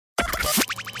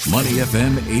Money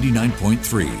FM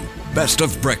 89.3. Best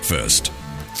of breakfast.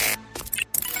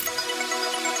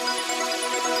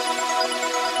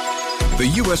 The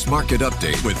U.S. Market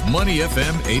Update with Money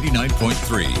FM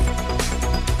 89.3.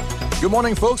 Good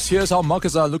morning, folks. Here's how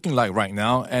markets are looking like right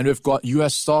now. And we've got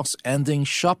U.S. stocks ending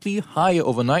sharply higher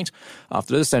overnight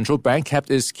after the central bank kept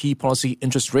its key policy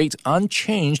interest rate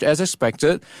unchanged as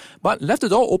expected, but left the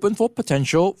door open for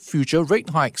potential future rate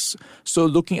hikes. So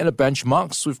looking at the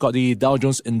benchmarks, we've got the Dow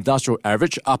Jones Industrial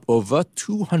Average up over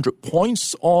 200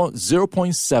 points or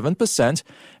 0.7%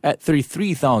 at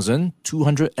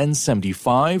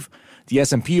 33,275. The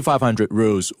S&P 500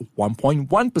 rose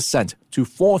 1.1% to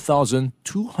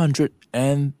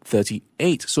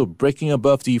 4,238, so breaking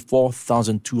above the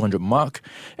 4,200 mark.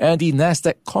 And the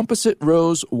Nasdaq Composite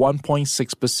rose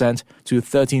 1.6% to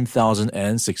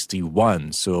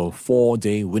 13,061, so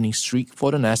 4-day winning streak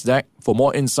for the Nasdaq. For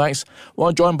more insights,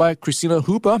 we're joined by Christina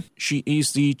Hooper. She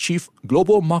is the Chief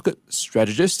Global Market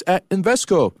Strategist at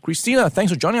Invesco. Christina,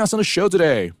 thanks for joining us on the show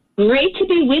today. Great to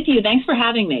be with you. Thanks for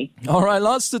having me. All right,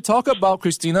 lots to talk about,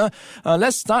 Christina.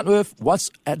 Let's start with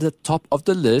what's at the top of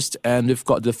the list. And we've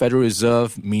got the Federal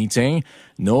Reserve meeting.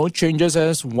 No changes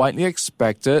as widely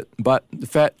expected, but the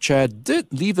Fed chair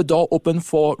did leave the door open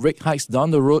for rate hikes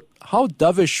down the road. How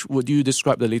dovish would you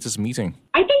describe the latest meeting?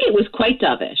 I think it was quite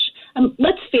dovish.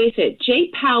 Let's face it,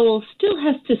 Jay Powell still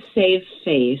has to save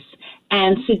face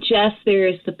and suggest there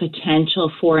is the potential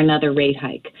for another rate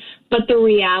hike. But the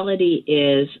reality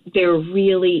is there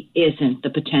really isn't the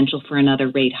potential for another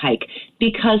rate hike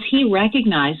because he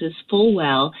recognizes full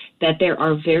well that there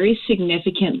are very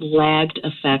significant lagged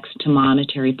effects to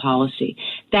monetary policy,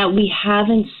 that we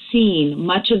haven't seen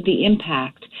much of the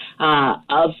impact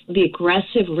of the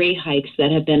aggressive rate hikes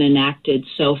that have been enacted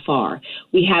so far.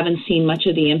 We haven't seen much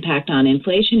of the impact on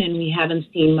inflation, and we haven't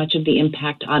seen much of the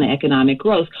impact on economic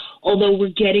growth, although we're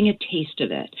getting a taste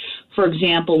of it. For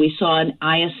example, we saw an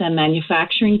ISM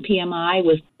manufacturing PMI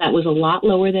that was a lot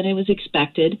lower than it was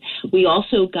expected. We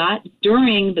also got,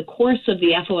 during the course of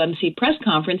the FOMC press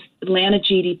conference, Atlanta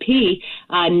GDP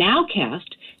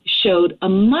nowcast showed a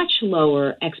much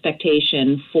lower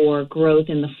expectation for growth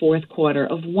in the fourth quarter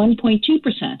of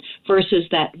 1.2% versus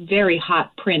that very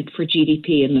hot print for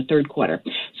GDP in the third quarter.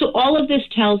 So all of this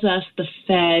tells us the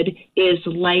Fed is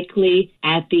likely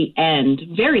at the end,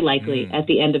 very likely at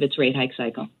the end of its rate hike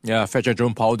cycle. Yeah, Fed Chair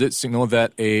Jerome Powell did signal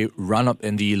that a run-up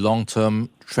in the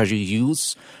long-term Treasury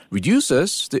yields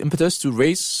reduces the impetus to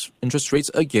raise interest rates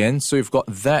again. So you've got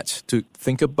that to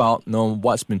think about,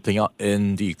 what's been playing out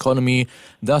in the economy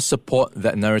does support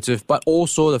that narrative, but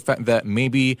also the fact that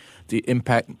maybe the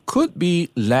impact could be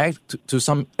lagged to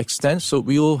some extent. So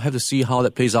we'll have to see how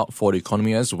that plays out for the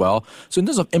economy as well. So in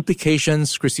terms of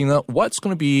implications, Christina, what's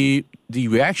going to be the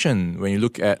reaction when you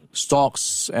look at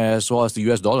stocks as well as the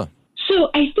US dollar?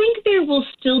 So I think there will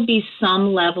still be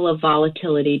some level of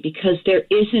volatility because there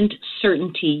isn't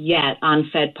certainty yet on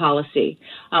Fed policy.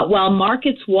 While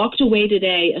markets walked away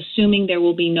today assuming there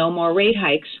will be no more rate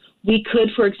hikes, we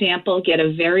could, for example, get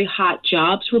a very hot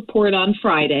jobs report on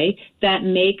Friday that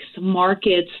makes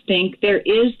markets think there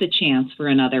is the chance for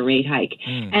another rate hike.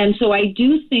 And so I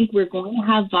do think we're going to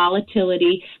have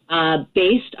volatility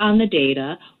based on the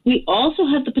data. We also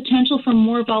have the potential for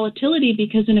more volatility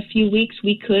because in a few weeks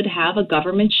we could have a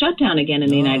government shutdown again in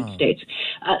the United States.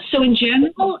 So in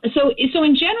general, I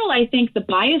think the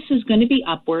bias is going to be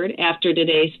upward after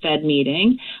today's Fed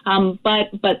meeting.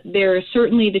 But there is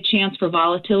certainly the chance for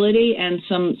volatility and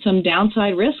some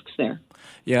downside risks there.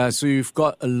 Yeah, so you've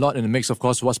got a lot in the mix, of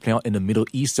course, what's playing out in the Middle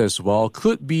East as well.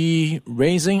 Could be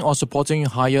raising or supporting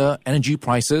higher energy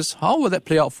prices. How will that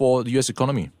play out for the U.S.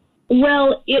 economy?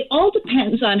 Well, it all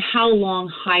depends on how long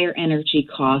higher energy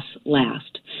costs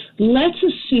last. Let's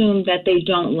assume that they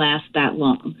don't last that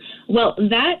long. Well,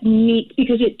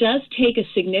 because it does take a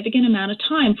significant amount of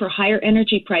time for higher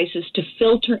energy prices to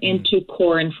filter into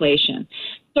core inflation.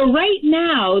 So right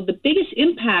now, the biggest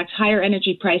impact higher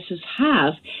energy prices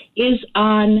have is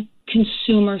on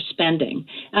consumer spending.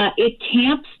 It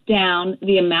tamps down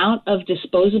the amount of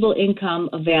disposable income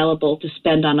available to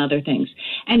spend on other things.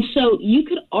 And so you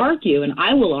could argue, and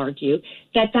I will argue,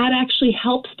 that actually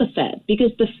helps the Fed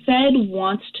because the Fed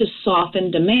wants to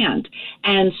soften demand.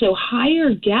 And so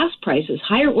higher gas prices,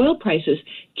 higher oil prices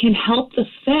can help the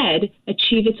Fed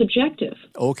achieve its objective.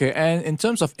 Okay, and in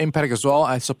terms of impact as well,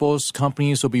 I suppose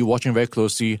companies will be watching very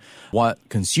closely what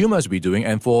consumers will be doing.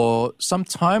 And for some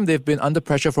time, they've been under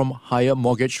pressure from higher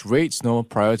mortgage rates.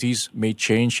 Priorities may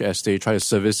change as they try to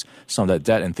service some of that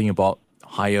debt and think about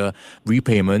higher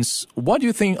repayments. What do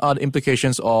you think are the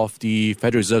implications of the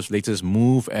Federal Reserve's latest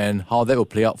move and how that will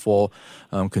play out for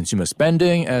consumer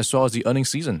spending as well as the earnings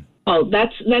season? Oh,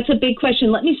 that's a big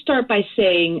question. Let me start by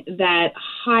saying that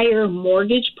higher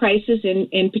mortgage prices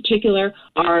in particular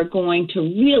are going to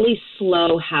really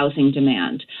slow housing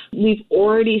demand. We've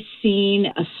already seen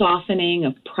a softening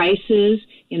of prices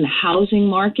in the housing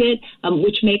market,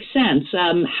 which makes sense.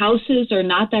 Houses are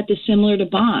not that dissimilar to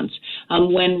bonds.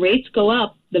 When rates go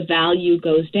up, the value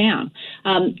goes down.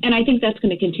 And I think that's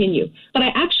going to continue. But I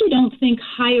actually don't think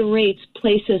higher rates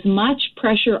place as much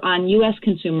pressure on U.S.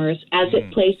 consumers as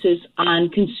it places on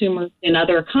consumers in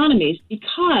other economies,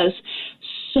 because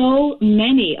so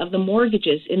many of the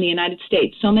mortgages in the United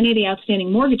States, so many of the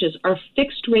outstanding mortgages are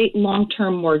fixed rate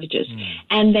long-term mortgages.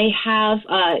 And they have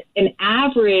an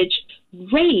average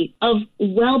rate of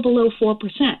well below 4%.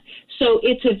 So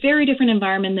it's a very different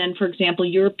environment than, for example,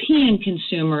 European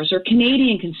consumers or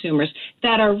Canadian consumers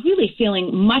that are really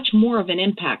feeling much more of an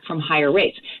impact from higher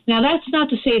rates. Now, that's not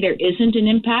to say there isn't an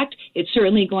impact. It's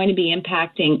certainly going to be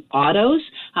impacting autos.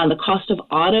 The cost of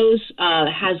autos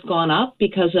has gone up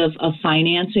because of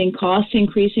financing costs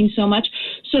increasing so much.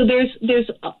 So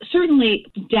there's certainly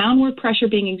downward pressure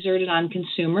being exerted on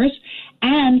consumers.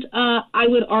 And I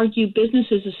would argue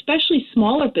businesses, especially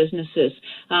smaller businesses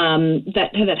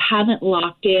that haven't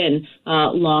locked in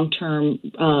long-term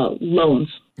loans.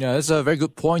 Yeah, that's a very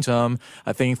good point.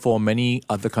 I think for many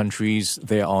other countries,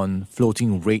 they're on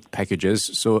floating rate packages,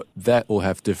 so that will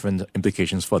have different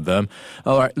implications for them.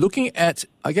 All right, looking at,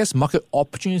 I guess, market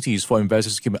opportunities for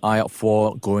investors to keep an eye out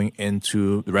for going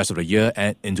into the rest of the year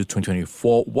and into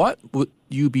 2024, what would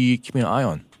you be keeping an eye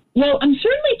on? Well, I'm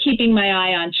certainly keeping my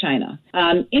eye on China.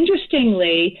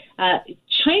 Interestingly,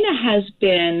 China has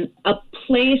been a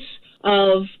place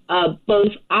of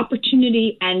both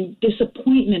opportunity and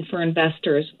disappointment for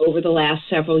investors over the last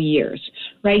several years,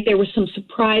 right? There were some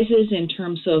surprises in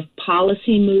terms of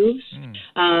policy moves,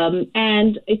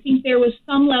 and I think there was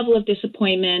some level of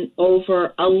disappointment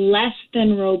over a less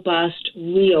than robust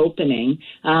reopening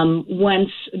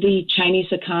once the Chinese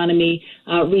economy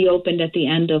reopened at the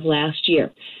end of last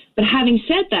year. But having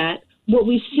said that, what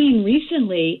we've seen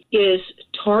recently is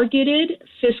targeted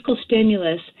fiscal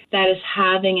stimulus that is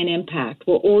having an impact.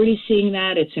 We're already seeing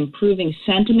that. It's improving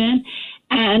sentiment.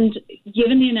 And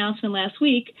given the announcement last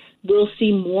week, we'll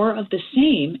see more of the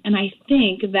same. And I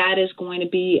think that is going to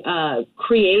be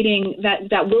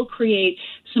that will create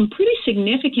some pretty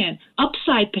significant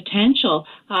upside potential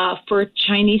for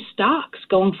Chinese stocks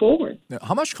going forward. Now,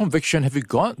 how much conviction have you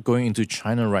got going into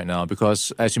China right now?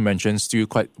 Because, as you mentioned, still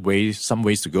some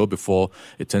ways to go before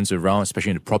it turns around,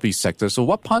 especially in the property sector. So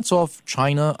what parts of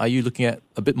China are you looking at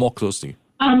a bit more closely?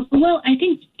 Well, I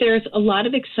think there's a lot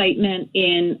of excitement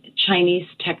in Chinese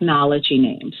technology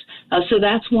names. So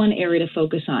that's one area to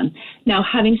focus on. Now,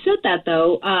 having said that,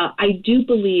 though, I do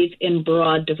believe in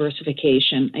broad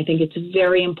diversification. I think it's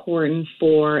very important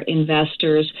for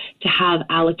investors to have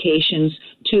allocations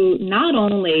to not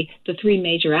only the three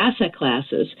major asset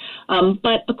classes,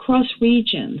 but across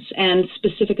regions and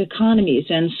specific economies.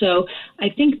 And so I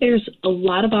think there's a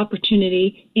lot of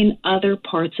opportunity in other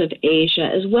parts of Asia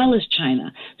as well as China.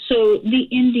 So the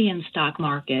Indian stock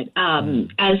market,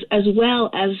 as well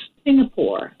as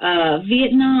Singapore,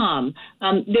 Vietnam.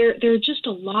 There are just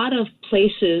a lot of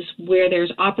places where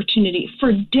there's opportunity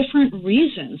for different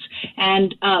reasons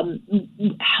and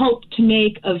help to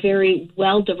make a very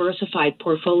well-diversified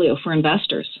portfolio for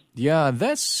investors. Yeah,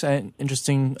 that's an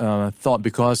interesting thought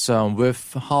because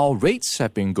with how rates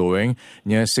have been going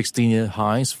near 16-year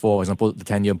highs, for example, the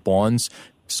 10-year bonds,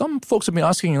 some folks have been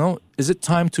asking, is it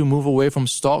time to move away from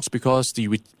stocks because the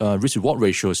risk-reward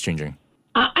ratio is changing?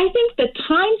 I think the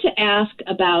time to ask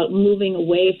about moving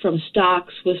away from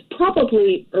stocks was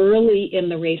probably early in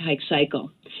the rate hike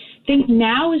cycle. I think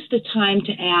now is the time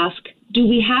to ask, do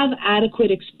we have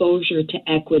adequate exposure to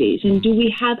equities? And do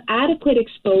we have adequate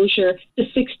exposure to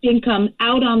fixed income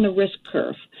out on the risk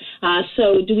curve?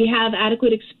 So do we have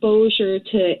adequate exposure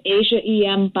to Asia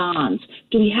EM bonds?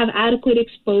 Do we have adequate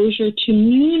exposure to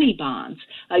muni bonds,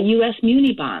 U.S.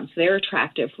 muni bonds? They're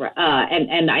attractive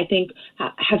and I think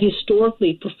have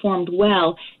historically performed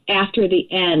well after the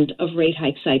end of rate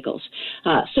hike cycles.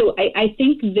 So I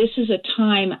think this is a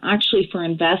time actually for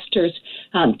investors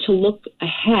to look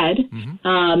ahead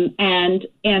and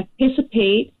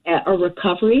anticipate a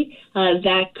recovery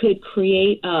that could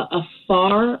create a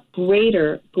far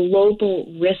greater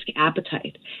global risk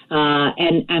appetite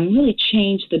and really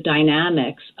change the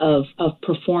dynamics of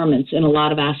performance in a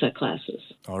lot of asset classes.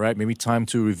 All right, maybe time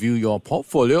to review your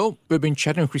portfolio. We've been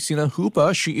chatting with Christina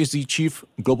Hooper. She is the Chief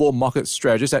Global Market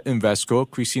Strategist at Invesco.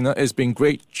 Christina, it's been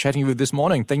great chatting with you this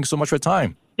morning. Thank you so much for your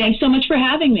time. Thanks so much for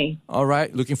having me. All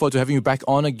right, looking forward to having you back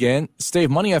on again. Stay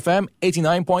with Money FM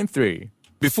 89.3.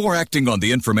 Before acting on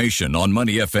the information on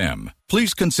Money FM,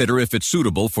 please consider if it's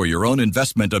suitable for your own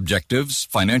investment objectives,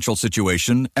 financial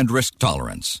situation, and risk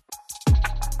tolerance.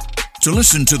 To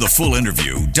listen to the full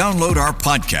interview, download our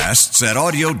podcasts at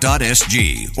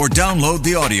audio.sg or download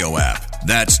the audio app.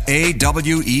 That's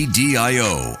AWEDIO,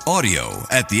 audio,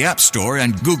 at the App Store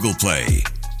and Google Play.